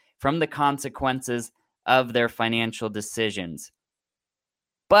investors from the consequences of their financial decisions.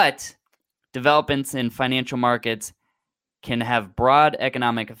 But developments in financial markets can have broad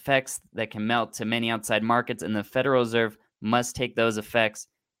economic effects that can melt to many outside markets, and the Federal Reserve must take those effects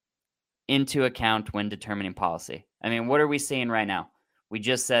into account when determining policy. I mean, what are we seeing right now? We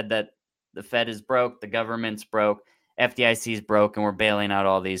just said that the Fed is broke, the government's broke, FDIC is broke, and we're bailing out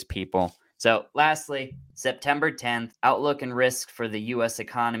all these people. So lastly, September 10th, outlook and risk for the U.S.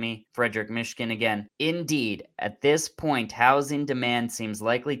 economy, Frederick Mishkin again. Indeed, at this point, housing demand seems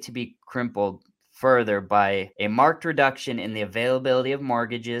likely to be crippled further by a marked reduction in the availability of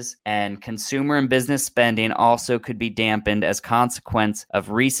mortgages, and consumer and business spending also could be dampened as consequence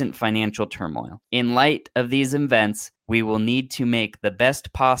of recent financial turmoil. In light of these events, we will need to make the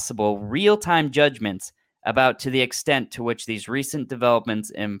best possible real-time judgments about to the extent to which these recent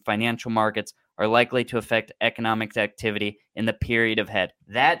developments in financial markets are likely to affect economic activity in the period ahead.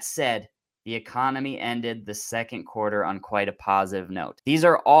 That said, the economy ended the second quarter on quite a positive note. These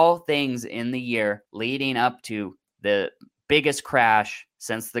are all things in the year leading up to the biggest crash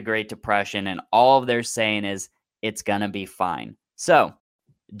since the Great Depression, and all they're saying is it's going to be fine. So,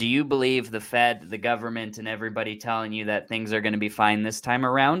 do you believe the Fed, the government, and everybody telling you that things are going to be fine this time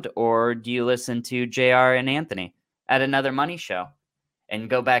around, or do you listen to JR and Anthony at Another Money Show and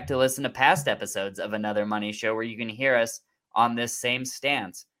go back to listen to past episodes of Another Money Show where you can hear us on this same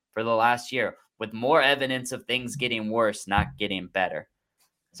stance for the last year with more evidence of things getting worse, not getting better?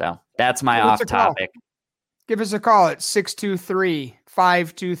 So that's my off topic. Give us a call at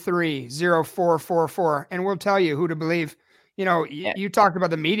 623-523-0444, and we'll tell you who to believe. You know, you talked about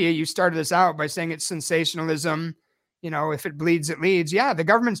the media. You started this out by saying it's sensationalism. You know, if it bleeds, it leads. Yeah, the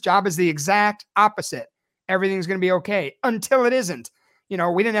government's job is the exact opposite. Everything's going to be okay until it isn't. You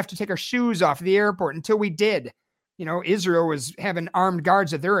know, we didn't have to take our shoes off at the airport until we did. You know, Israel was having armed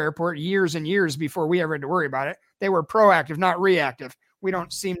guards at their airport years and years before we ever had to worry about it. They were proactive, not reactive. We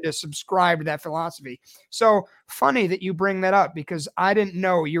don't seem to subscribe to that philosophy. So funny that you bring that up, because I didn't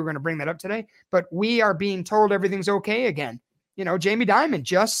know you were going to bring that up today, but we are being told everything's okay again. You know, Jamie Dimon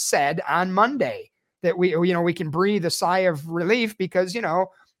just said on Monday that we can breathe a sigh of relief because, you know,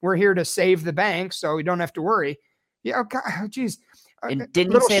 we're here to save the bank, so we don't have to worry. Yeah. Oh, geez. And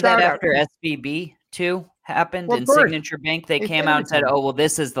didn't he say that after SVB too happened in Signature Bank? They came out and said, oh, well,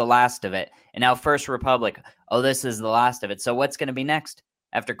 this is the last of it. And now First Republic, oh, this is the last of it. So what's going to be next?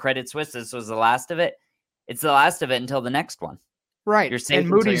 After Credit Suisse, this was the last of it. It's the last of it until the next one. Right. And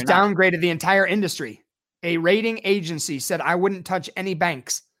Moody's downgraded the entire industry. A rating agency said, I wouldn't touch any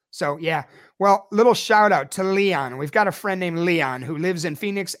banks. So, yeah. Well, little shout out to Leon. We've got a friend named Leon who lives in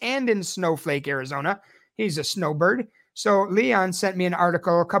Phoenix and in Snowflake, Arizona. He's a snowbird. So Leon sent me an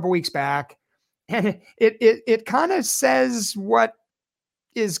article a couple weeks back, and it kind of says what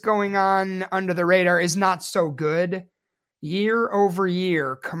is going on under the radar is not so good. Year over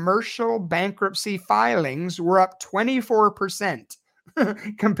year, commercial bankruptcy filings were up 24%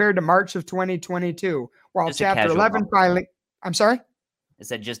 compared to March of 2022, while Just Chapter 11 filing. I'm sorry? It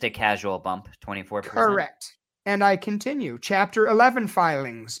said just a casual bump, 24%. Correct. And I continue. Chapter 11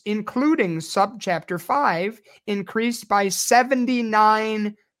 filings, including subchapter 5, increased by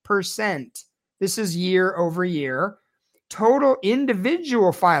 79%. This is year over year. Total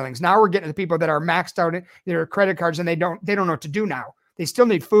individual filings. Now we're getting to the people that are maxed out in their credit cards and they don't know what to do now. They still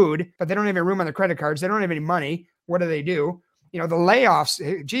need food, but they don't have any room on their credit cards. They don't have any money. What do? The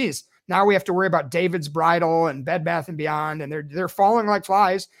layoffs. Geez, now we have to worry about David's Bridal and Bed Bath & Beyond, and they're falling like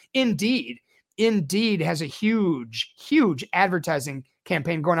flies. Indeed has a huge advertising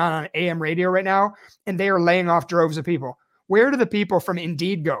campaign going on AM radio right now, and they are laying off droves of people. Where do the people from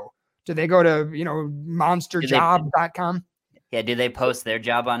Indeed go? Do they go to, monsterjob.com? Yeah. Do they post their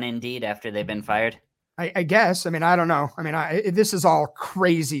job on Indeed after they've been fired? I guess. I mean, I don't know. I mean, this is all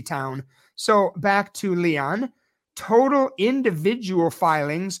crazy town. So back to Leon. Total individual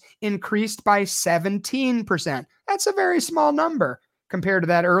filings increased by 17%. That's a very small number compared to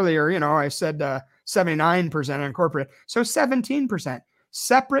that earlier. I said 79% on corporate. So 17%.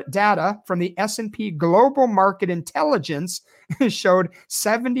 Separate data from the S&P Global Market Intelligence showed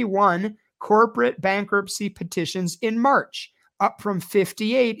 71 corporate bankruptcy petitions in March, up from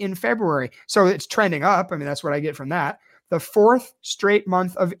 58 in February. So it's trending up. I mean, that's what I get from that. The fourth straight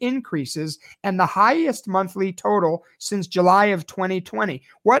month of increases and the highest monthly total since July of 2020.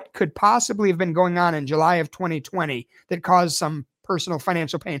 What could possibly have been going on in July of 2020 that caused some personal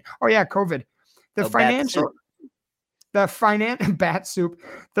financial pain? Oh yeah, COVID. The financial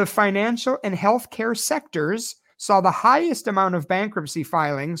and healthcare sectors saw the highest amount of bankruptcy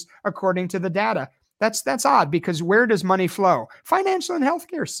filings according to the data. That's odd, because where does money flow? Financial and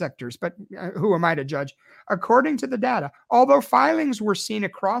healthcare sectors, but who am I to judge? According to the data, although filings were seen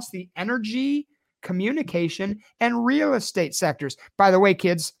across the energy, communication, and real estate sectors. By the way,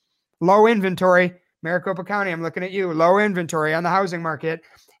 kids, low inventory. Maricopa County, I'm looking at you. Low inventory on the housing market.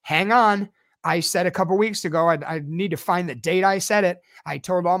 Hang on. I said a couple weeks ago, I need to find the date I said it. I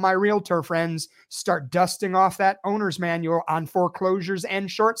told all my realtor friends, start dusting off that owner's manual on foreclosures and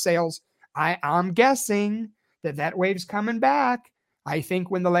short sales. I'm guessing that wave's coming back. I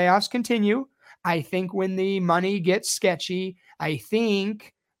think when the layoffs continue, I think when the money gets sketchy, I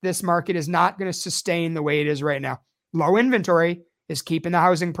think this market is not going to sustain the way it is right now. Low inventory is keeping the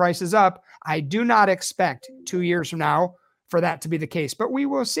housing prices up. I do not expect 2 years from now for that to be the case, but we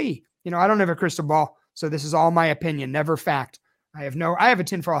will see. I don't have a crystal ball, so this is all my opinion, never fact. I have a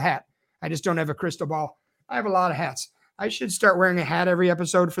tinfoil hat. I just don't have a crystal ball. I have a lot of hats. I should start wearing a hat every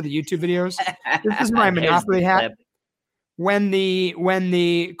episode for the YouTube videos. This is my Monopoly hat. When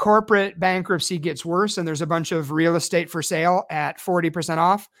the corporate bankruptcy gets worse and there's a bunch of real estate for sale at 40%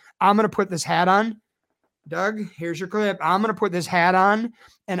 off, I'm going to put this hat on. Doug, here's your clip. I'm going to put this hat on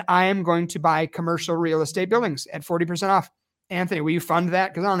and I am going to buy commercial real estate buildings at 40% off. Anthony, will you fund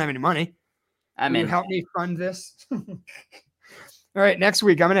that? Because I don't have any money. Will you help me fund this? All right, next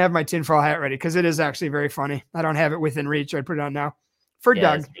week I'm going to have my tinfoil hat ready because it is actually very funny. I don't have it within reach. I'd put it on now. For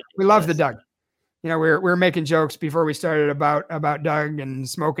Doug, we love the Doug. We're making jokes before we started about Doug and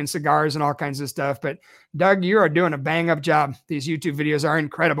smoking cigars and all kinds of stuff. But Doug, you are doing a bang up job. These YouTube videos are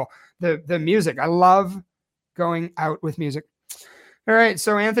incredible. The music, I love going out with music. All right,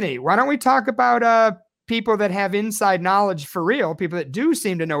 so Anthony, why don't we talk about people that have inside knowledge for real, people that do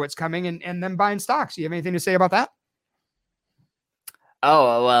seem to know what's coming and then buying stocks. Do you have anything to say about that?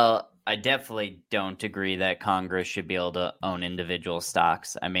 Oh, well, I definitely don't agree that Congress should be able to own individual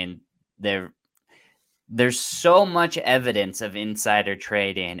stocks. I mean, there's so much evidence of insider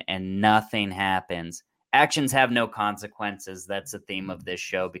trading and nothing happens. Actions have no consequences. That's the theme of this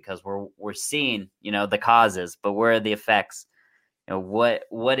show because we're seeing, the causes, but where are the effects?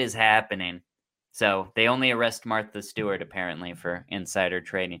 What is happening? So they only arrest Martha Stewart apparently for insider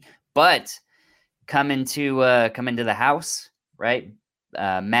trading, but come into the House, right?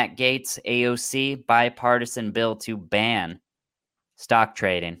 Matt Gaetz, AOC, bipartisan bill to ban stock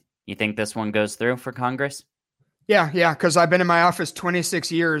trading. You think this one goes through for Congress? Yeah, because I've been in my office 26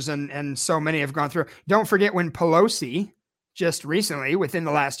 years and so many have gone through. Don't forget when Pelosi just recently, within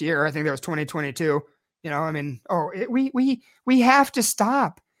the last year, I think that was 2022, we have to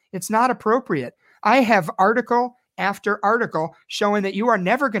stop. It's not appropriate. I have article after article showing that you are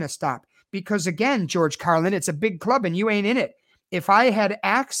never going to stop because, again, George Carlin, it's a big club and you ain't in it. If I had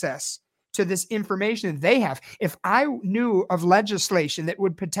access to this information that they have, if I knew of legislation that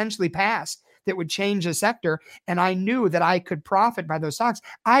would potentially pass that would change a sector and I knew that I could profit by those stocks,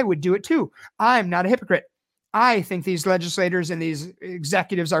 I would do it too. I'm not a hypocrite. I think these legislators and these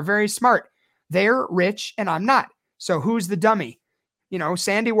executives are very smart. They're rich and I'm not. So who's the dummy?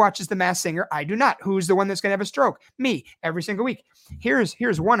 Sandy watches The Masked Singer. I do not. Who's the one that's going to have a stroke? Me, every single week.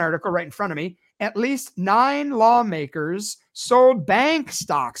 Here's one article right in front of me. At least 9 lawmakers sold bank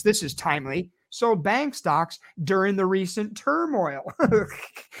stocks. This is timely. Sold bank stocks during the recent turmoil.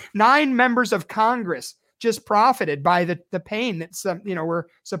 9 members of Congress just profited by the pain that we're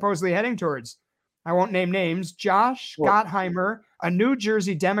supposedly heading towards. I won't name names. Josh Gottheimer, a New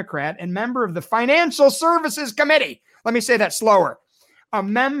Jersey Democrat and member of the Financial Services Committee. Let me say that slower. A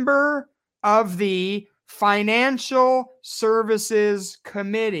member of the Financial Services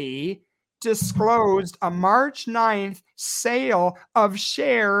Committee disclosed a March 9th sale of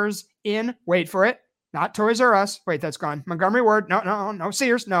shares in, wait for it, not Toys R Us. Wait, that's gone. Montgomery Ward. No.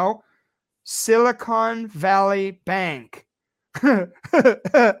 Sears. No. Silicon Valley Bank.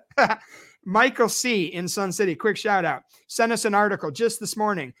 Michael C. in Sun City, quick shout out, sent us an article just this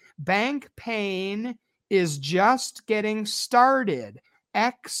morning. Bank pain is just getting started.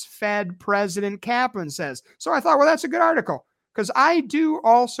 Ex-Fed President Kaplan says. So I thought, well, that's a good article because I do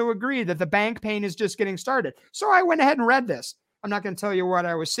also agree that the bank pain is just getting started. So I went ahead and read this. I'm not going to tell you what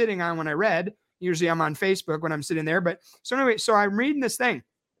I was sitting on when I read. Usually I'm on Facebook when I'm sitting there. But so anyway, so I'm reading this thing.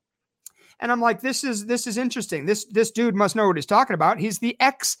 And I'm like, this is interesting. This dude must know what he's talking about. He's the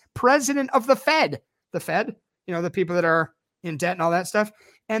ex-president of the Fed. The Fed, the people that are in debt and all that stuff.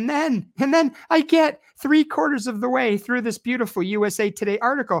 And then I get 3/4 of the way through this beautiful USA Today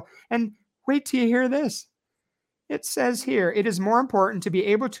article. And wait till you hear this. It says here, it is more important to be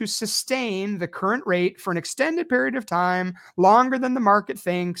able to sustain the current rate for an extended period of time, longer than the market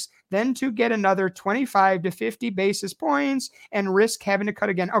thinks, than to get another 25 to 50 basis points and risk having to cut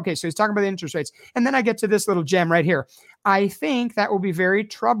again. Okay, so he's talking about the interest rates. And then I get to this little gem right here. I think that will be very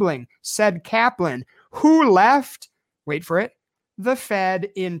troubling, said Kaplan, who left, wait for it, the Fed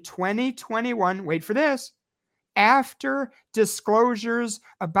in 2021, wait for this, after disclosures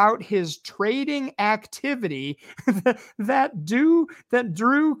about his trading activity that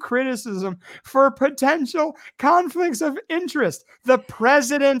drew criticism for potential conflicts of interest. The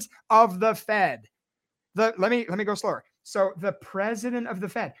president of the Fed. Let me go slower. So the president of the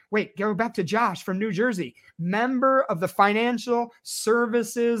Fed. Wait, go back to Josh from New Jersey, member of the Financial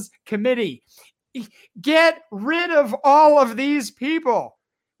Services Committee. Get rid of all of these people.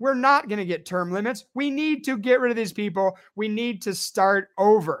 We're not going to get term limits. We need to get rid of these people. We need to start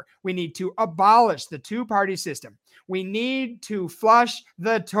over. We need to abolish the two-party system. We need to flush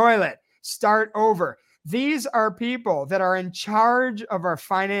the toilet, start over. These are people that are in charge of our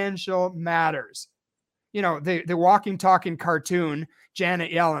financial matters. The walking, talking cartoon,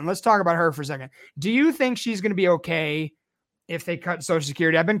 Janet Yellen. Let's talk about her for a second. Do you think she's going to be okay if they cut Social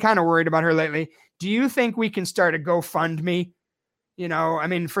Security? I've been kind of worried about her lately. Do you think we can start a GoFundMe?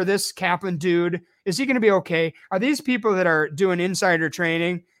 For this Kaplan dude, is he going to be okay? Are these people that are doing insider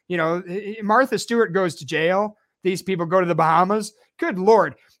training? Martha Stewart goes to jail. These people go to the Bahamas. Good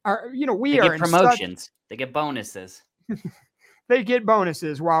Lord. They get promotions. They get bonuses. They get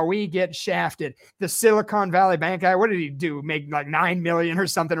bonuses while we get shafted. The Silicon Valley Bank guy, what did he do? Make like $9 million or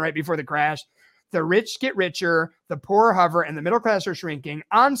something right before the crash. The rich get richer, the poor hover, and the middle class are shrinking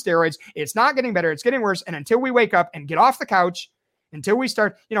on steroids. It's not getting better. It's getting worse. And until we wake up and get off the couch, until we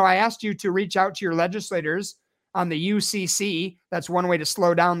start, I asked you to reach out to your legislators on the UCC. That's one way to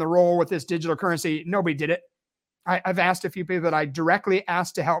slow down the roll with this digital currency. Nobody did it. I've asked a few people that I directly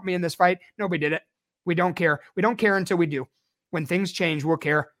asked to help me in this fight. Nobody did it. We don't care. We don't care until we do. When things change, we'll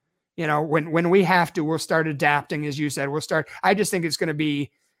care. When we have to, we'll start adapting, as you said. I just think it's going to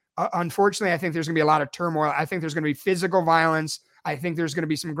be, unfortunately, I think there's going to be a lot of turmoil. I think there's going to be physical violence. I think there's going to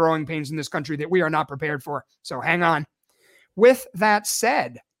be some growing pains in this country that we are not prepared for. So hang on. With that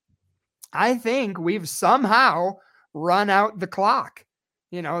said, I think we've somehow run out the clock.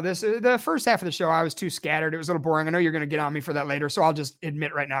 The first half of the show, I was too scattered. It was a little boring. I know you're going to get on me for that later, so I'll just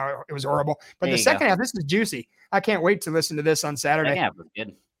admit right now it was horrible. But the second half, this is juicy. I can't wait to listen to this on Saturday. Yeah,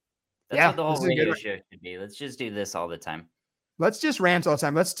 good. That's what the whole radio show should be. Let's just do this all the time. Let's just rant all the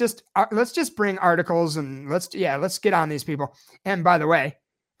time. Let's just bring articles and let's get on these people. And by the way,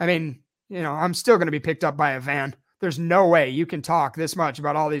 I'm still going to be picked up by a van. There's no way you can talk this much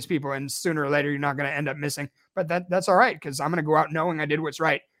about all these people and sooner or later you're not going to end up missing. But that's all right, because I'm going to go out knowing I did what's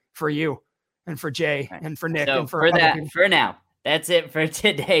right for you and for Jay and for Nick. So for now, that's it for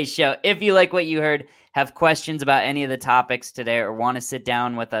today's show. If you like what you heard, have questions about any of the topics today, or want to sit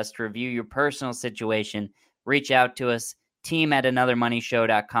down with us to review your personal situation, reach out to us,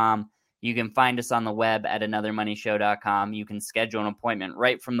 team@anothermoneyshow.com. You can find us on the web at anothermoneyshow.com. You can schedule an appointment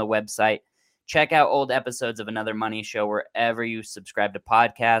right from the website. Check out old episodes of Another Money Show wherever you subscribe to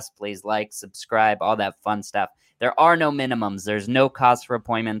podcasts. Please like, subscribe, all that fun stuff. There are no minimums. There's no cost for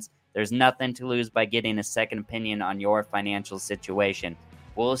appointments. There's nothing to lose by getting a second opinion on your financial situation.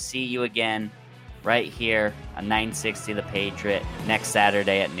 We'll see you again right here on 960 The Patriot next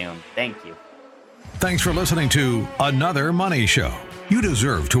Saturday at noon. Thank you. Thanks for listening to Another Money Show. You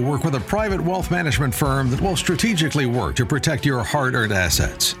deserve to work with a private wealth management firm that will strategically work to protect your hard-earned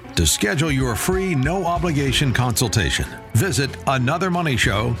assets. To schedule your free, no-obligation consultation, visit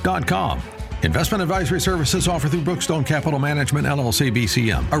anothermoneyshow.com. Investment advisory services offered through Brookstone Capital Management, LLC,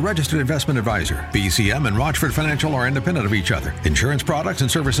 BCM, a registered investment advisor. BCM and Rochford Financial are independent of each other. Insurance products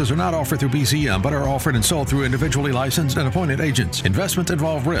and services are not offered through BCM, but are offered and sold through individually licensed and appointed agents. Investments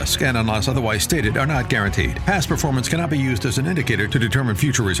involve risk and, unless otherwise stated, are not guaranteed. Past performance cannot be used as an indicator to determine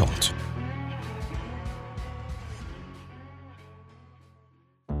future results.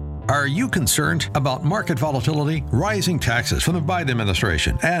 Are you concerned about market volatility, rising taxes from the Biden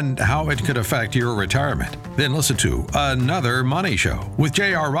administration, and how it could affect your retirement? Then listen to Another Money Show with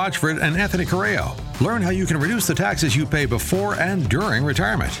J.R. Rochford and Anthony Correo. Learn how you can reduce the taxes you pay before and during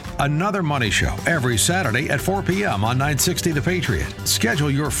retirement. Another Money Show every Saturday at 4 p.m. on 960 The Patriot. Schedule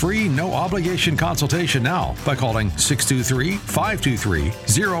your free, no-obligation consultation now by calling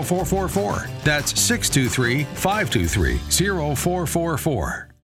 623-523-0444. That's 623-523-0444.